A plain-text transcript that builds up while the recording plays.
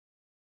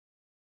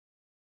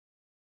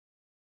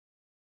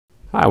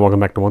Hi, welcome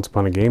back to Once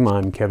Upon a Game.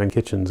 I'm Kevin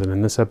Kitchens, and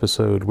in this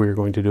episode we're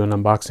going to do an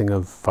unboxing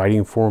of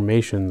Fighting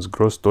Formations,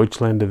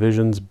 Grossdeutschland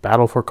Division's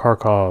Battle for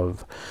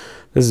Kharkov.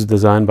 This is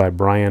designed by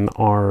Bryan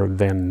R.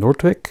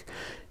 VanNortwick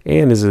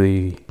and is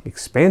the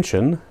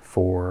expansion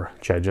for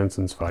Chad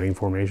Jensen's Fighting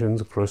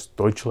Formations,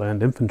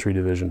 Grossdeutschland Infantry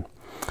Division.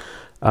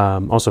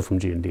 Also from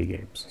GMT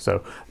Games.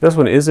 So this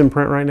one is in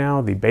print right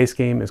now. The base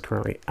game is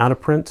currently out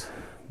of print,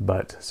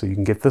 but so you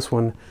can get this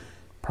one.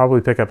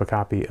 Probably pick up a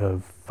copy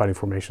of Fighting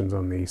Formations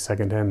on the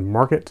second-hand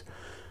market.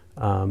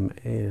 I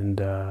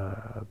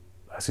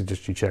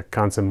suggest you check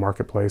Consim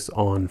Marketplace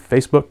on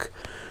Facebook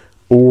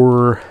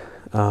or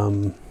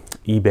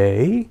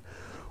eBay,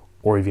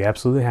 or if you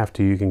absolutely have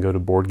to, you can go to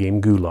Board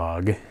Game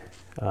Gulag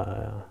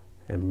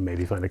and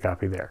maybe find a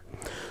copy there.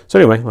 So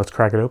anyway, let's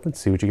crack it open,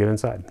 see what you get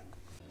inside.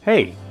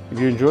 Hey, if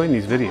you're enjoying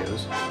these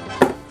videos,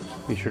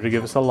 be sure to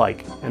give us a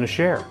like and a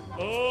share.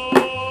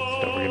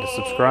 Don't forget to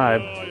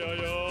subscribe.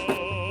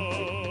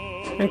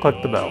 And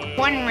click the bell.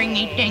 One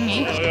ringy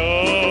dingy.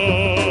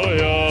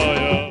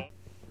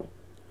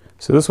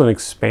 So this one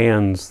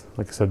expands,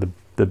 like I said,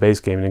 the base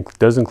game. It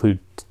does include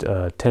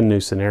 10 new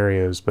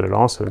scenarios, but it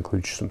also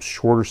includes some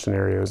shorter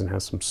scenarios and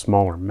has some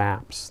smaller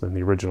maps than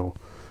the original,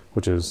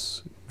 which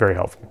is very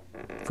helpful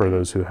for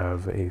those who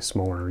have a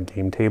smaller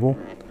game table.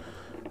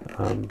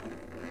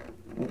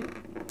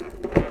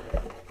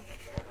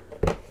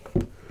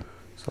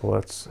 So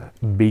let's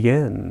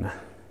begin.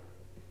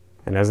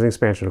 And as an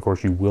expansion, of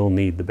course, you will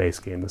need the base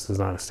game. This is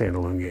not a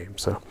standalone game.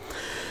 So,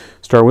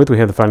 start with, we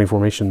have the Fighting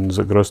Formations,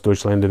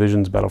 Grossdeutschland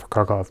Division's Battle for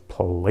Kharkov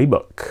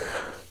playbook.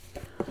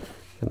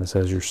 And this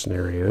has your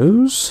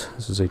scenarios.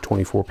 This is a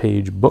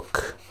 24-page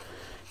book.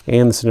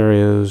 And the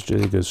scenarios,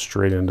 it goes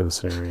straight into the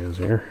scenarios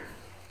here.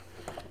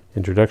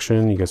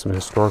 Introduction, you got some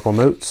historical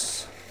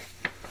notes.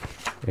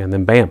 And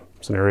then bam,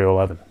 scenario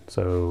 11.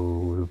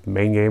 So, the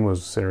main game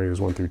was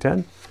scenarios 1 through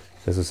 10.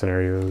 This is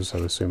scenarios, I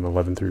would assume,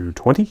 11 through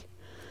 20.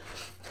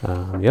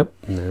 Yep,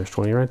 and there's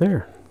 20 right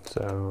there.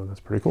 So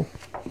that's pretty cool.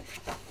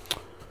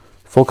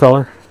 Full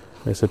color,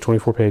 like I said,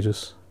 24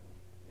 pages.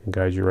 And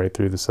guides you right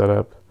through the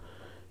setup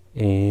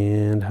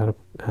and how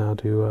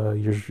to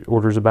use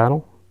orders of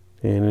battle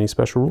and any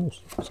special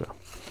rules. So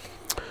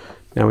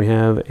now we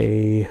have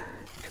a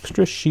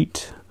extra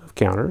sheet of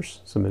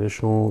counters, some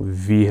additional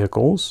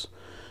vehicles,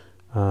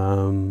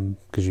 because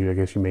I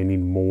guess you may need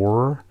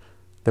more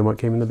than what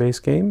came in the base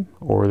game,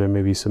 or there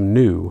may be some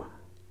newer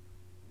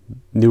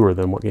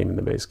than what came in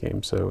the base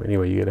game. So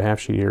anyway, you get a half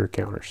sheet here of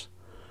counters.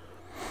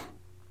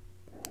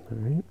 All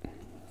right.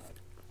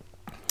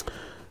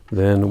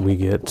 Then we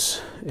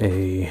get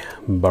a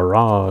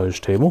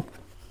barrage table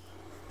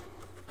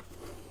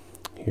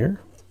here.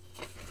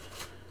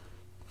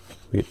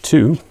 We get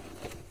 2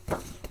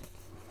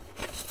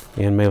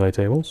 and melee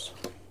tables.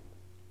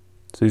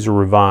 So these are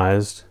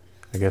revised,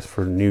 I guess,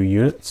 for new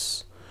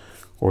units,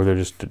 or they're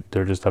just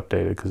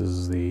updated because this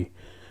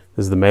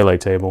is the melee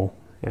table.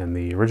 And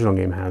the original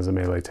game has a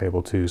melee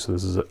table too, so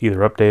this is either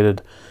updated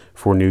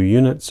for new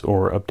units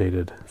or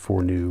updated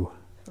for new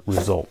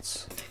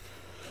results.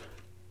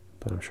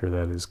 But I'm sure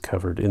that is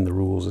covered in the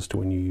rules as to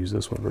when you use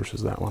this one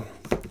versus that one.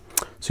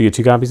 So you get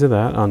 2 copies of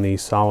that on the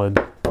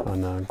solid,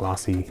 on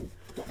glossy,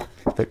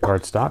 thick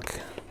cardstock.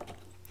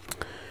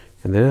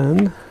 And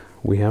then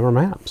we have our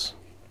maps.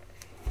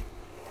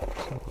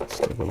 So let's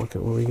take a look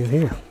at what we get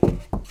here.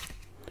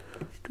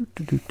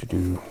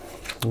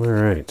 All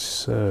right,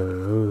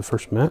 so the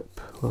first map,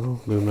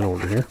 well, do them in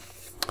order here.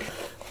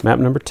 Map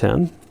number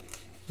 10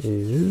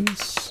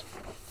 is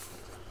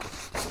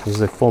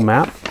a full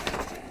map.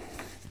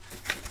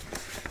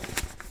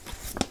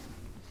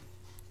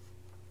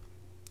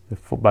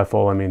 By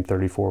full, I mean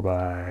 34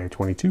 by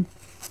 22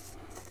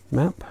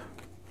 map.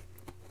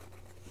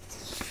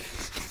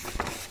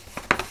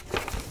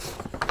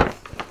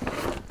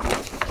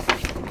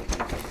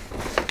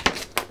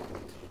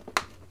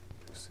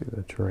 See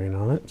the terrain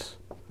on it.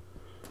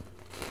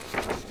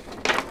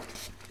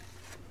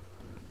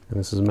 And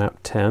this is map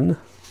 10.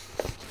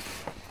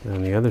 And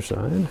on the other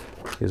side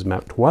is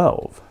map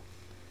 12.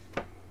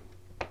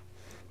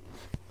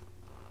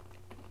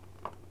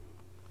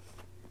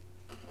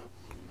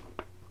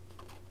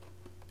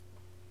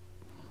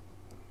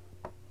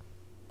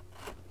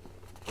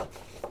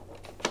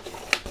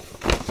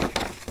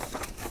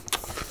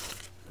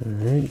 All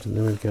right, and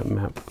then we've got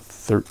map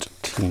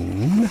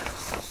 13.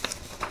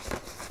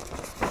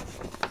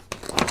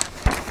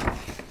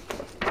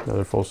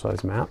 Another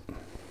full-size map.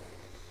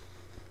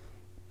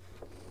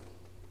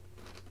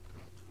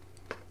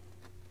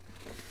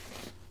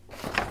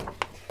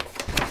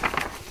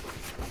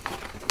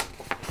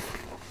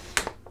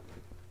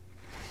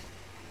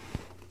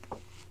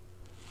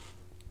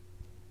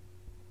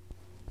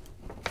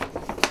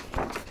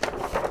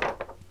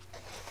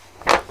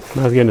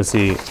 I'm not going to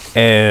see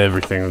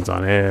everything that's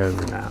on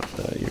every map,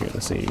 but you're going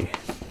to see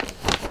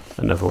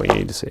enough of what you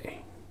need to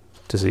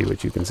see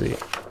what you can see.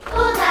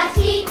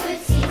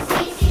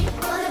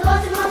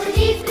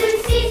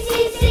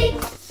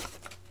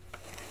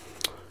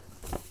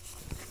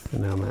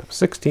 And now map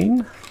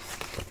 16.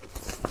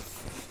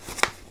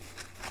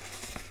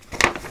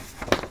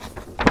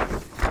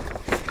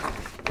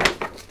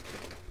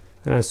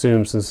 And I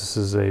assume since this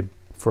is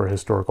for a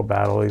historical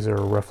battle, these are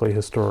roughly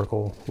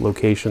historical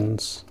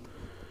locations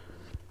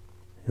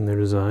in their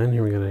design.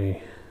 Here we got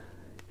I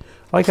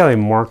like how they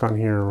mark on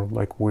here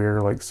like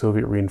where like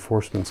Soviet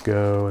reinforcements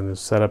go and the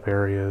setup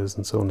areas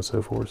and so on and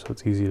so forth. So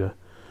it's easy to,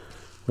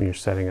 when you're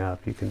setting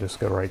up, you can just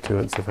go right to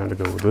it instead of having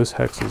to go, well, this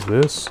hex is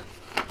this.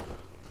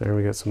 There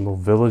we got some little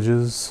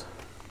villages.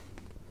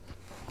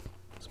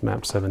 It's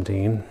map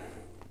 17.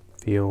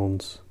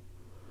 Fields,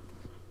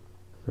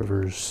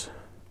 rivers.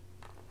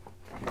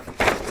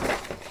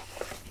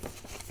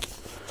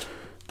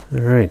 All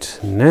right,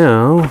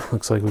 now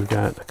looks like we've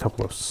got a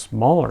couple of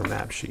smaller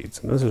map sheets,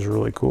 and this is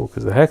really cool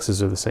because the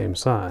hexes are the same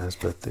size,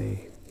 but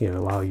they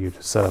allow you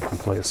to set up and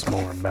play a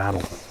smaller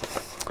battle.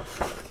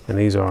 And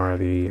these are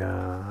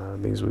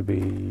these would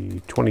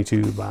be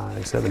 22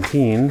 by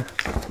 17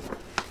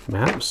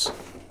 maps.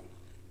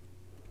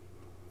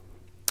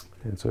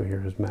 And so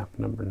here's map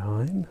number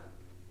 9.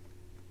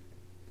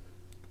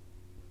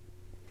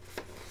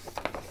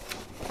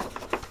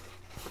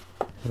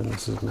 And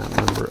this is map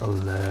number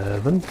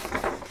 11.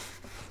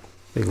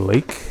 Big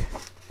lake.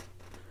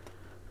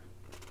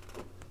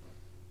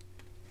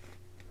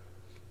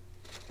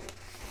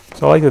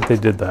 So I like that they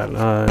did that.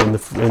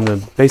 In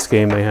the base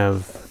game, they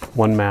have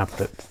one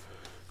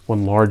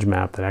large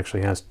map that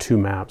actually has 2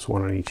 maps,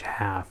 one on each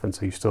half, and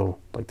so you still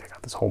like they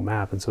got this whole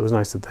map. And so it was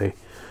nice that they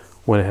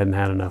went ahead and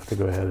had enough to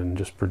go ahead and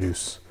just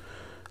produce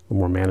a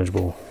more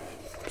manageable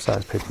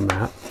size paper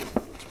map.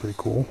 It's pretty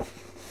cool.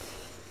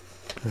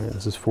 All right,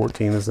 this is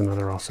 14. This is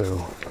another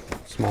also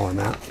smaller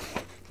map.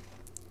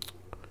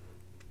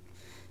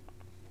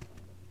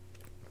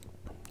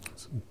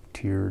 Some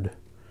tiered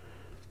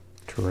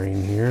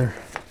terrain here.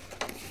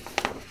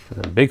 And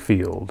then a big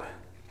field.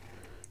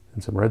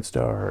 And some red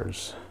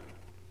stars.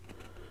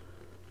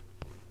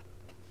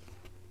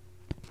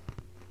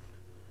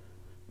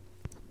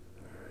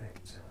 All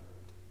right.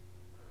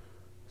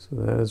 So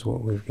that is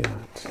what we've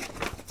got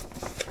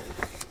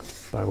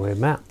by way of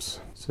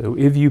maps. So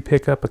if you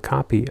pick up a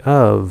copy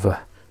of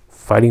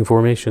Fighting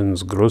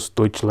Formations,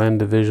 Grossdeutschland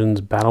Divisions,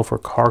 Battle for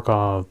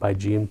Kharkov by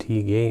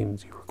GMT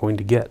Games, you are going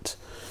to get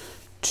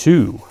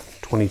 2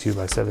 22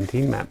 by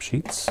 17 map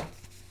sheets,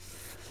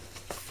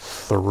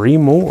 3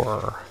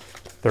 more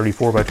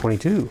 34 by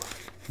 22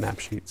 map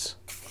sheets,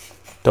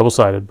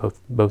 double-sided,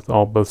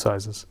 both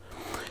sizes,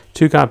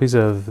 2 copies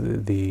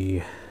of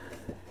the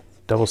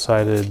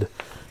double-sided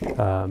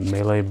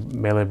melee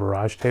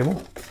barrage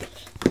table,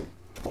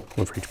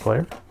 one for each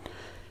player,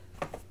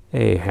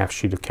 a half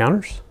sheet of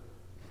counters,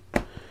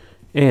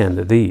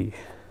 and the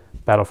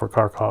Battle for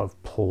Kharkov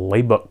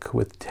playbook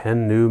with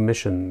 10 new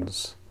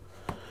missions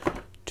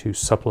to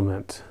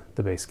supplement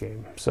the base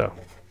game. So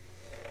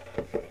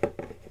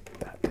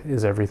that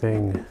is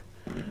everything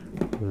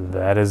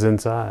that is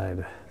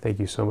inside. Thank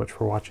you so much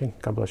for watching.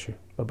 God bless you.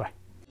 Bye-bye.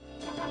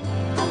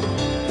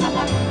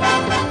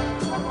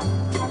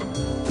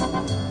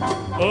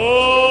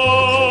 Oh!